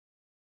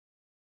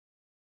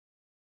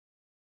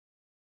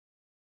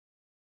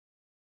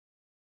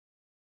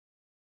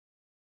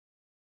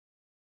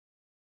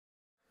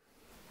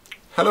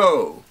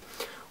Hello!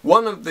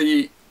 One of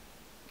the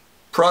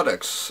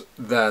products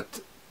that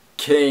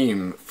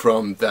came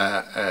from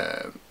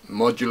the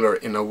Modular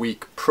in a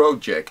Week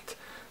project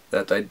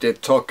that I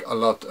did talk a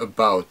lot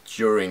about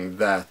during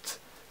the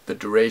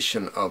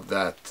duration of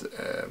that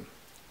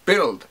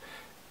build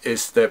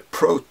is the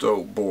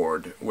Proto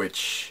board,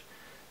 which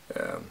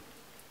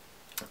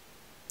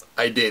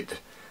I did.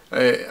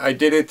 I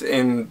did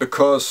it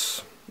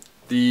because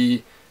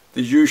the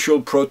usual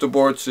Proto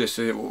boards is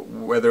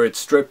whether it's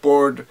strip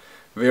board,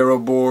 Vero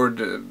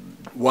board,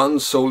 one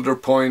solder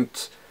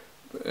point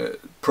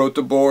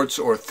Proto boards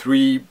or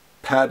three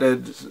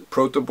padded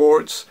Proto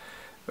boards,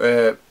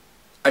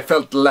 I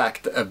felt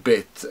lacked a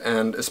bit,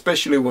 and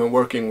especially when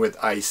working with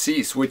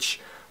ICs,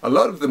 which a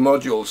lot of the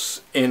modules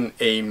in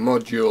a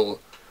modular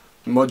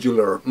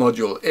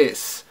module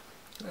is,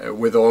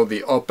 with all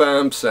the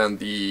op-amps and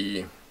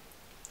the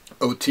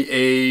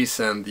OTAs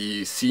and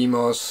the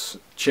CMOS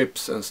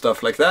chips and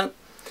stuff like that.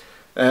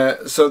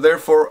 So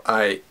therefore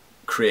I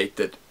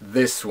created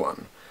this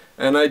one,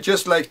 and I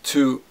just like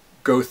to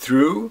go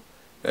through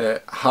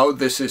how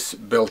this is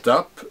built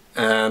up,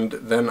 and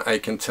then I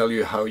can tell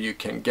you how you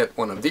can get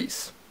one of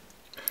these.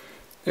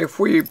 If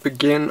we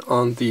begin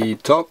on the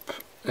top,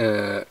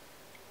 I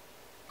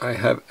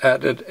have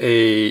added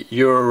a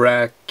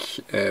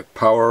Eurorack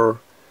power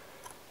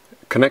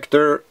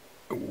connector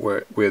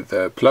with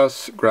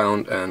plus,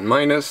 ground and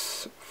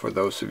minus, for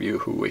those of you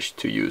who wish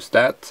to use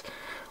that,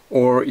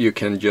 or you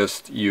can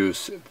just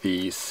use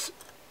these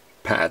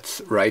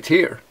pads right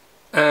here.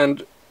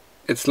 And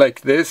it's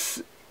like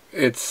this.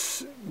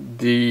 It's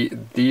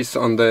these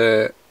on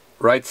the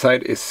right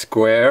side is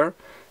square,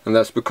 and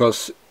that's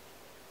because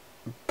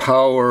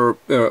power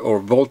or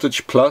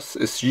voltage plus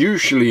is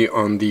usually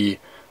on the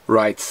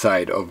right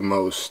side of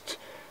most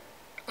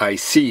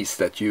ICs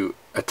that you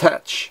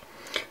attach.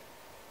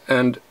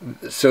 And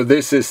so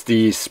this is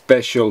the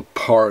special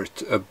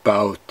part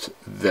about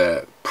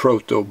the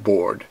Proto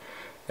board.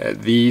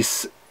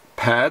 These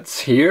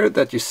pads here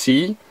that you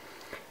see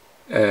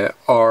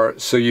are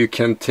so you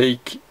can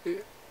take,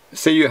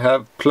 say you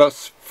have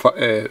plus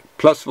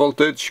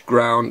voltage,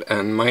 ground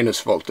and minus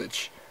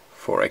voltage,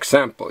 for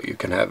example. You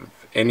can have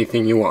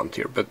anything you want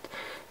here, but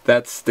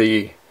that's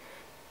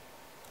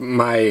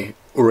my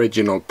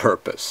original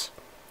purpose.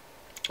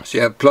 So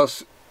you have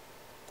plus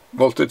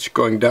voltage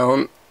going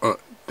down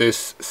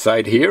this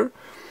side here,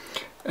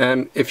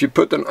 and if you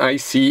put an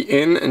IC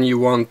in and you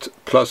want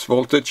plus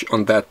voltage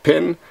on that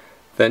pin,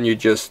 then you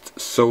just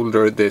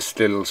solder this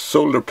little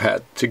solder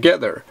pad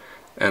together,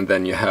 and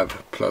then you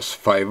have plus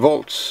 5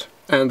 volts.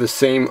 And the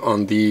same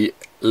on the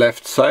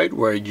left side,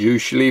 where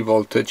usually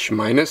voltage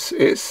minus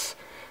is.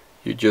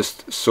 You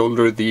just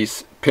solder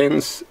these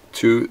pins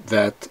to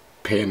that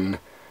pin,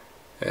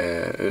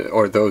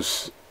 or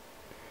those,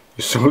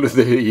 you solder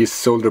these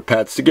solder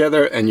pads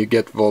together and you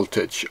get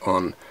voltage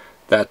on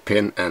that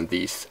pin and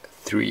these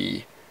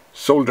 3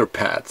 solder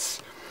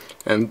pads.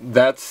 And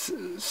that's,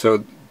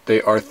 so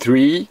they are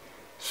 3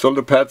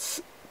 solder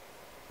pads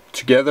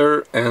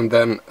together and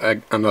then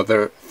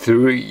another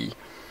 3,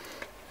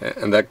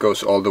 and that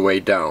goes all the way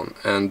down.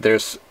 And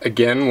there's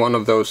again one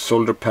of those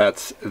solder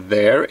pads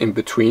there in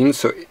between,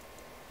 so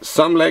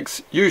some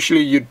legs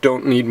usually you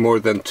don't need more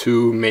than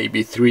 2,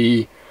 maybe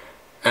 3,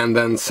 and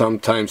then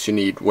sometimes you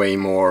need way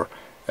more.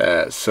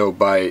 So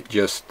by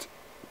just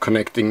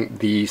connecting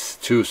these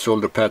 2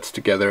 solder pads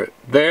together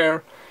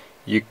there,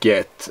 you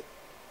get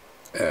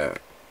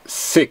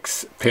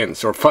 6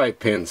 pins or 5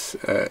 pins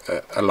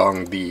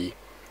along the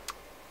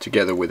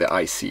together with the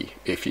IC,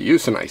 if you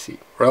use an IC,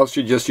 or else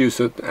you just use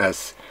it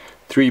as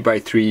 3 by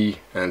 3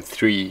 and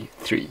 3,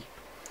 3.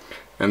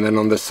 And then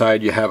on the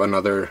side you have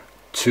another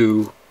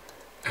 2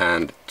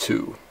 and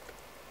 2.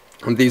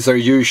 And these are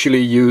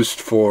usually used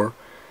for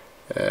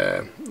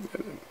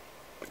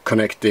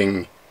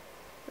connecting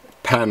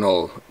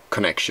panel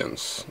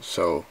connections,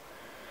 so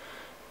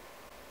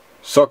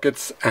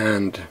sockets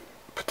and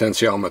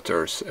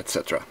potentiometers,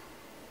 etc.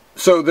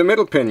 So the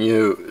middle pin,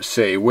 you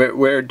say,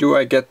 where do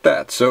I get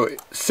that? So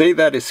say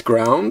that is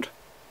ground.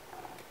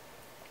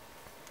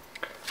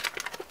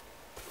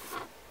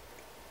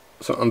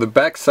 So on the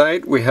back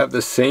side we have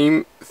the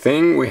same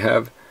thing. We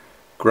have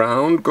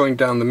ground going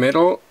down the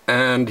middle,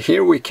 and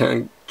here we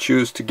can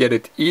choose to get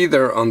it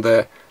either on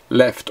the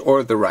left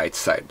or the right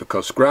side,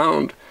 because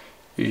ground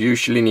you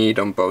usually need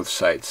on both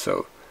sides,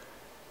 so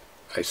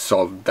I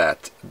solved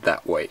that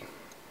way.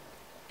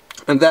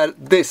 And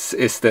this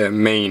is the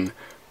main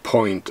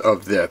point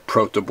of the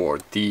Proto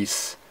board,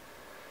 these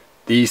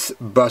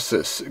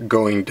buses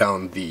going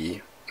down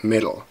the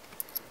middle.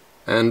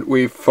 And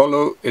we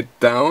follow it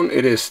down.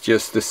 It is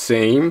just the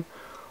same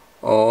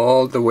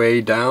all the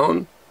way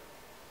down,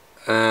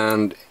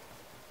 and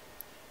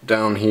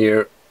down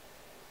here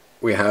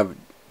we have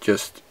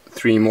just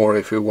 3 more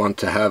if we want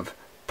to have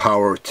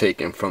power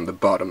taken from the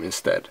bottom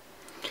instead.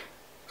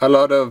 A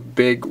lot of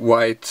big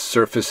white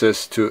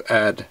surfaces to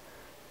add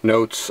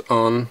notes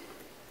on,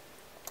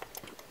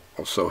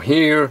 also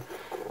here,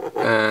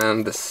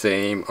 and the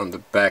same on the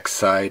back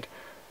side,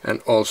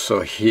 and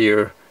also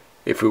here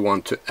if we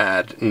want to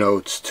add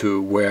notes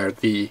to where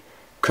the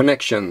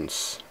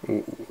connections,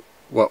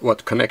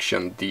 what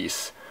connection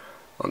these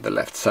on the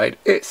left side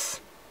is.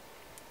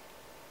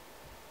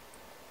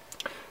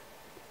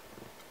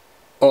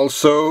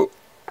 Also,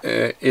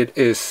 it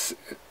is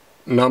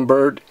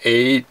numbered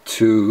A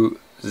to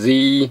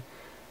Z,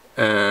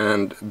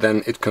 and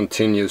then it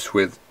continues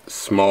with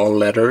small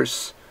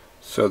letters,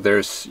 so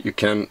you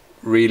can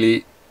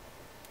really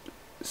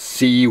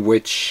see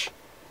which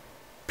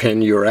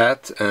pin you're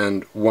at,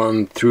 and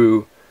 1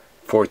 through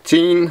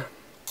 14.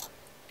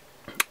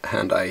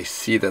 And I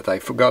see that I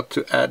forgot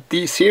to add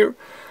these here.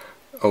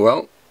 Oh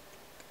well.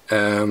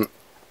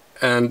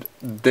 And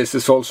this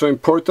is also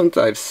important.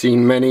 I've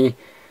seen many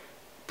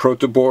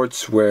proto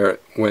boards where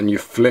when you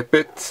flip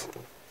it,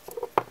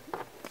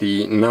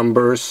 the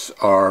numbers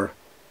are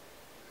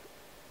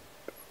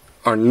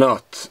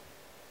not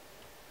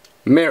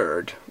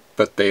mirrored,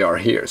 but they are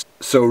here.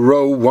 So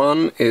row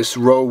 1 is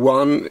row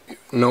 1,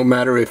 no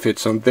matter if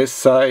it's on this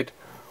side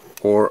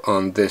or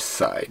on this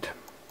side.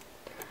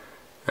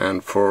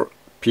 And for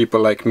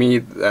people like me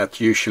that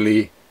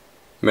usually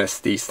mess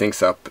these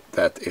things up,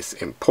 that is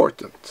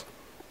important.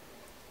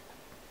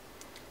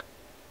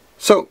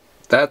 So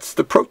that's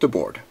the proto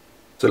board.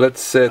 So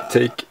let's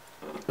take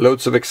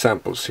loads of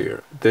examples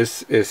here.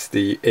 This is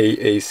the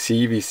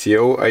AAC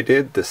VCO I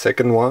did, the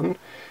second one.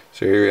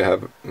 So here you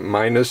have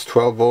minus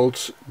 12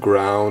 volts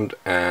ground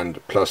and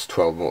plus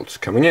 12 volts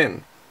coming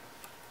in.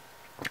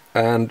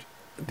 And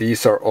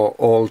these are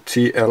all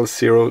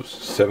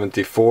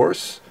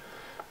TL074s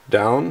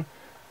down.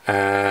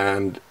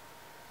 And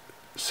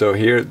so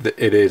here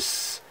it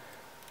is,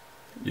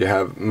 you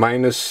have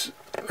minus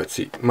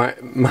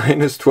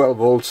 12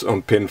 volts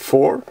on pin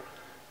 4,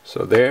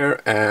 so there,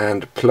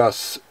 and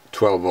plus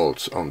 12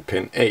 volts on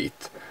pin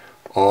 8,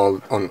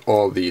 all on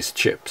all these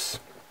chips.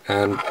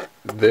 And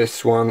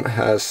this one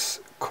has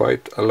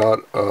quite a lot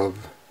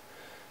of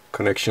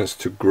connections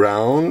to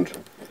ground.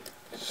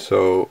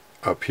 So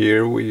up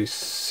here we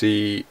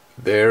see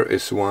there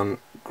is one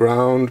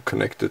ground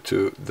connected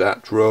to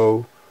that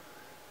row,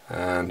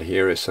 and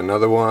here is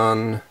another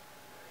one,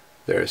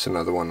 there is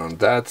another one on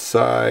that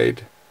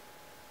side,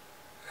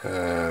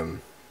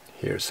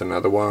 here's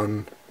another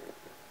one,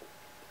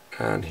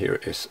 and here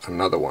is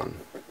another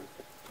one.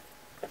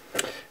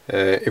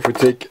 If we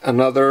take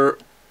another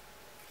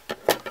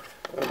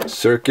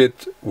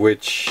circuit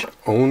which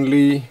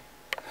only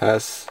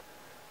has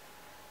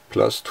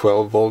plus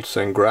 12 volts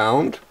and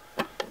ground,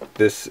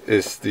 this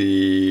is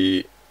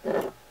the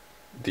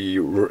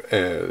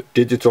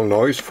digital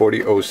noise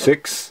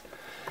 4006.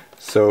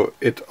 So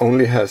it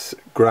only has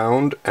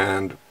ground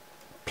and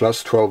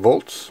plus 12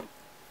 volts.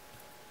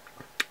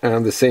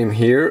 And the same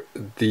here,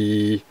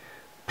 the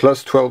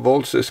plus 12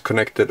 volts is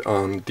connected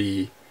on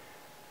the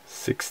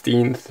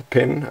 16th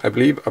pin, I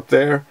believe, up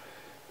there,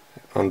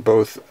 on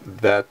both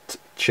that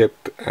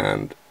chip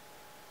and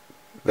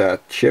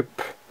that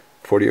chip,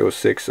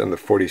 4006 and the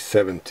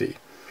 4070.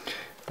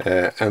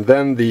 And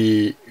then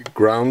the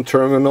ground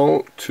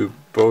terminal to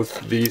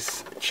both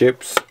these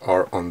chips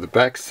are on the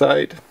back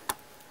side.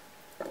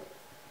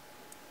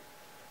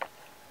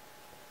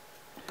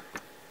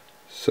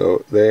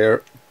 So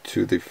there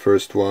to the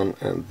first one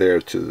and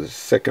there to the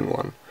second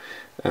one.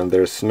 And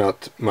there's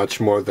not much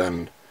more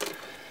than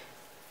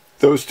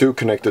those two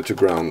connected to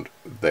ground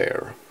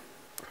there.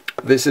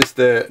 This is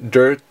the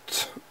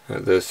dirt,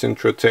 the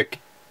Syntrotech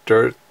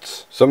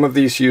dirt. Some of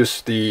these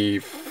use the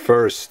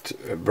first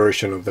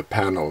version of the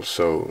panel,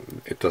 so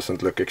it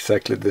doesn't look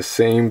exactly the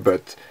same,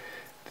 but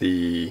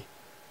the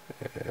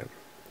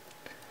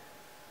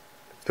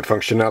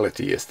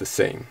functionality is the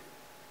same.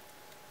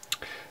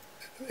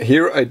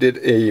 Here I did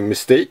a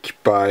mistake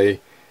by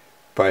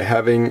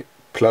having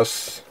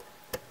plus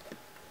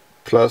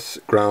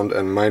ground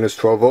and minus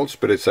 12 volts,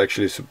 but it's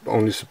actually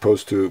only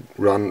supposed to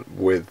run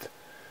with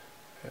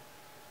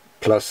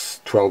plus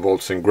 12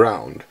 volts and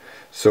ground.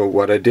 So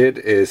what I did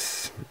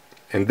is,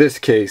 in this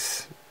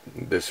case,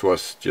 this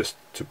was just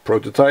to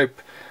prototype,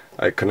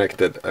 I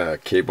connected a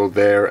cable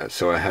there,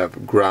 so I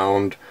have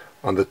ground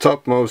on the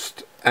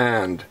topmost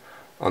and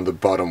on the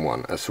bottom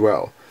one as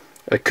well.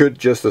 I could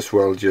just as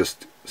well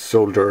just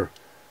solder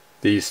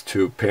these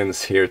two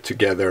pins here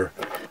together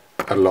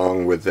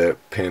along with the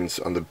pins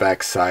on the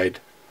back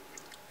side,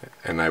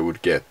 and I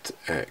would get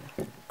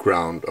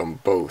ground on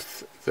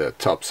both the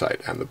top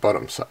side and the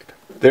bottom side.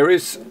 There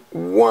is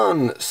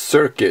one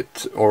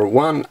circuit or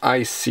one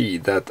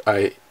IC that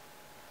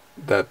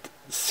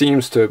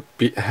seems to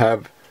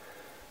have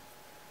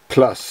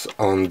plus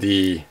on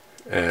the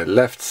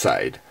left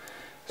side.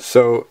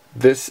 So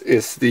this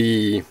is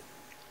the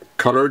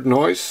colored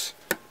noise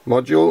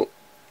module,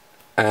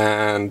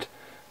 and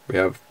we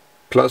have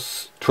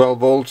plus 12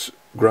 volts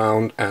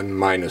ground and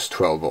minus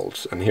 12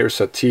 volts, and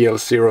here's a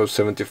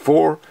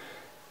TL074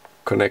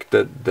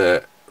 connected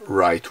the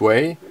right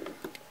way,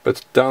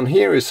 but down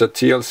here is a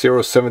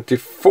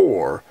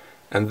TL074,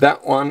 and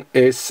that one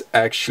is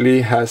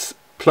actually has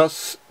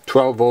plus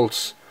 12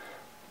 volts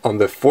on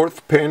the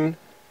 4th pin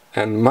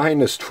and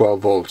minus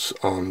 12 volts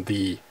on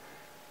the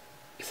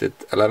is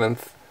it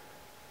 11th?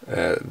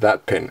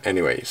 That pin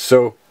anyway.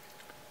 So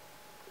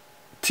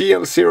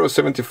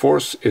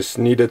TL074 is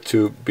needed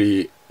to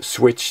be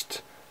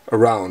switched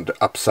around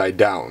upside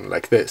down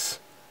like this.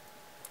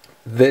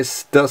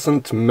 This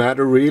doesn't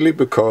matter really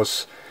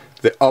because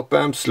the op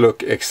amps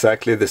look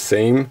exactly the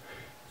same.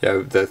 You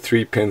have the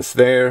 3 pins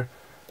there,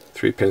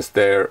 3 pins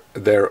there,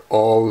 they're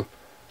all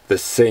the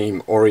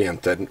same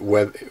oriented,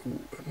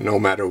 no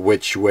matter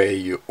which way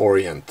you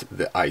orient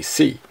the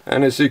IC.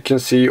 And as you can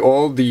see,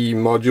 all the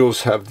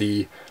modules have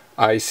the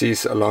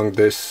ICs along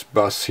this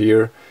bus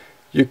here.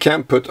 You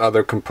can put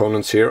other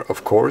components here,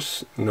 of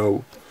course,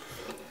 no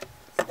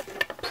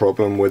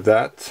problem with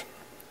that.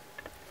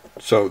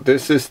 So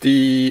this is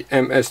the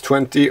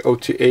MS-20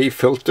 OTA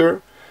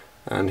filter,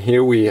 and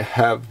here we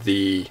have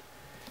the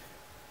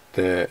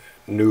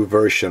new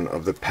version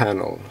of the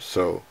panel.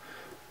 So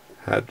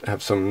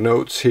have some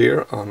notes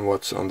here on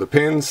what's on the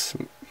pins: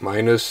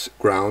 minus,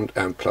 ground,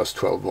 and plus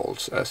 12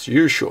 volts as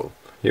usual.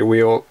 Here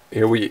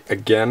we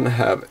again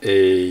have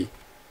a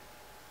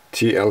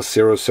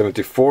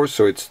TL074,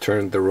 so it's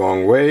turned the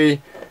wrong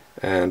way,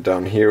 and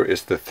down here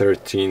is the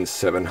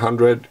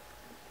 13700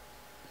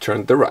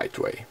 turned the right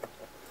way.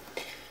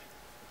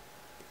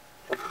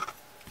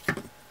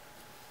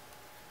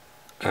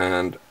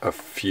 And a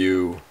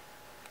few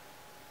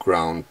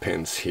ground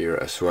pins here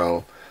as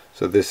well.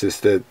 So this is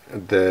the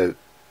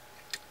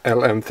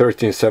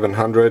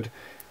LM13700.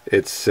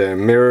 It's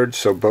mirrored,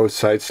 so both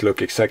sides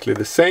look exactly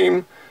the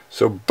same.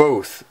 So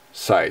both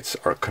sides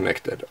are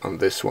connected on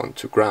this one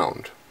to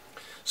ground.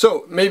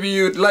 So maybe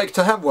you'd like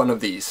to have one of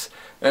these,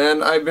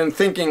 and I've been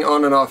thinking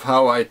on and off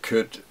how I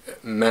could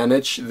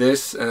manage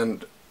this,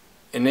 and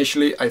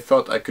initially I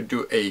thought I could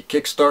do a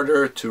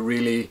Kickstarter to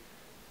really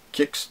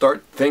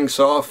kickstart things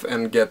off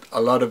and get a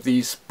lot of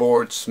these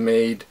boards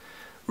made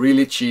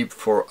really cheap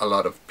for a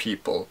lot of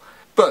people.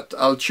 But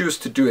I'll choose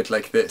to do it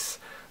like this.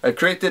 I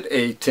created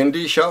a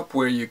Tindy shop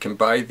where you can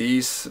buy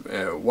these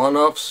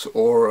one-offs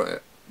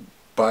or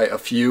buy a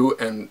few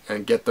and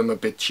get them a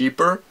bit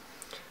cheaper.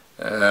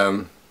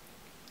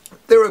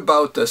 They're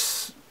about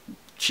as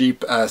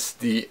cheap as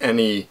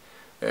any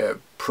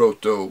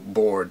Proto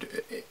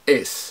board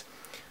is.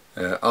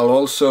 I'll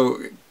also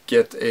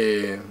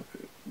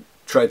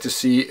try to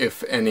see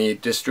if any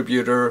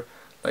distributor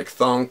like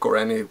Thonk or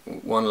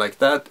anyone like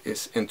that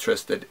is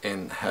interested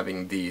in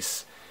having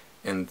these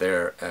in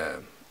their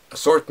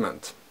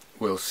assortment.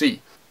 We'll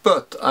see.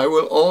 But I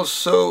will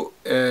also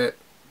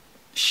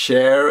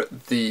share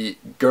the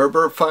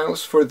Gerber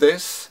files for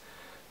this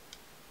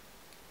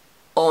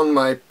on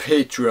my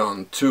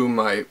Patreon to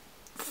my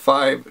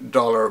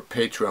 $5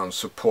 Patreon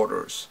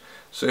supporters.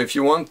 So if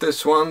you want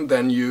this one,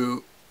 then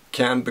you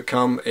can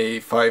become a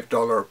 $5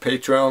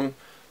 Patreon.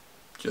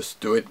 Just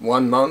do it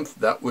 1 month,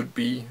 that would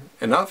be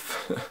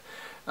enough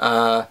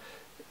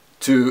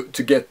to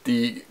get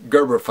the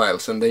Gerber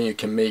files, and then you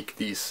can make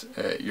these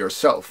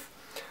yourself.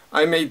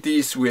 I made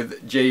these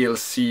with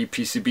JLC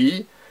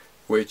PCB,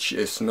 which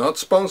is not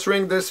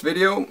sponsoring this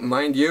video,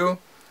 mind you,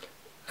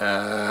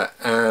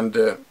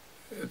 and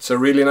it's a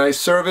really nice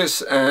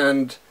service,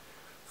 and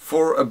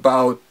for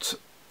about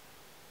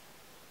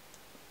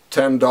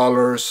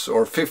 $10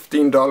 or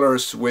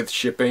 $15 with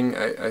shipping,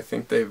 I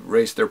think they've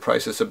raised their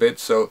prices a bit,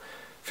 so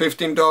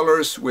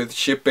 $15 with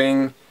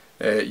shipping,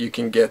 you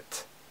can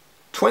get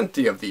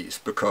 20 of these,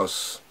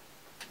 because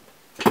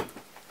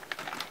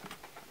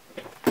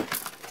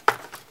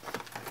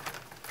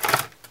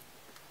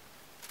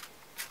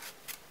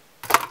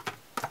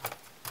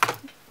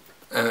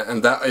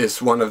and that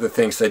is one of the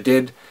things I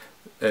did.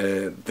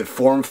 The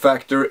form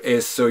factor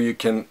is so you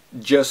can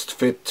just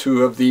fit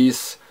 2 of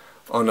these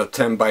on a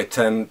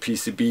 10x10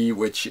 PCB,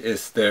 which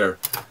is their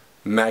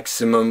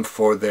maximum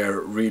for their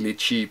really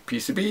cheap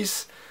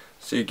PCBs.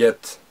 So you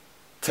get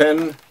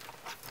 10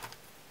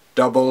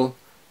 double,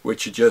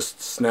 which you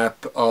just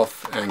snap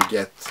off, and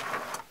get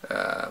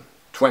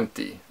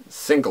 20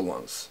 single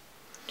ones.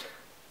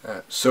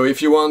 So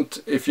if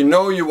you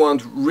know you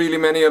want really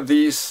many of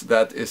these,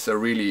 that is a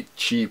really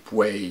cheap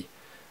way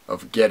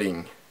of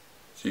getting.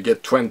 So you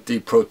get 20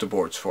 Proto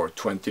boards for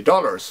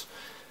 $20,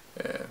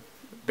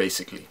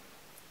 basically.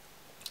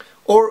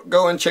 Or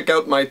go and check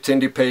out my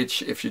Tindy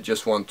page if you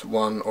just want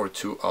 1 or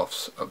 2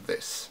 offs of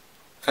this.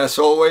 As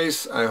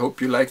always, I hope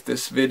you liked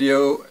this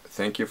video.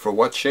 Thank you for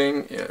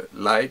watching.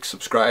 Like,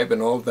 subscribe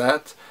and all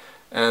that.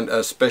 And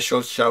a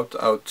special shout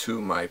out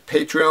to my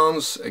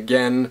Patreons,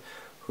 again,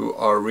 who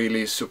are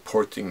really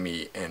supporting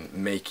me in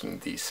making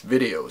these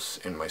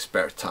videos in my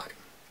spare time.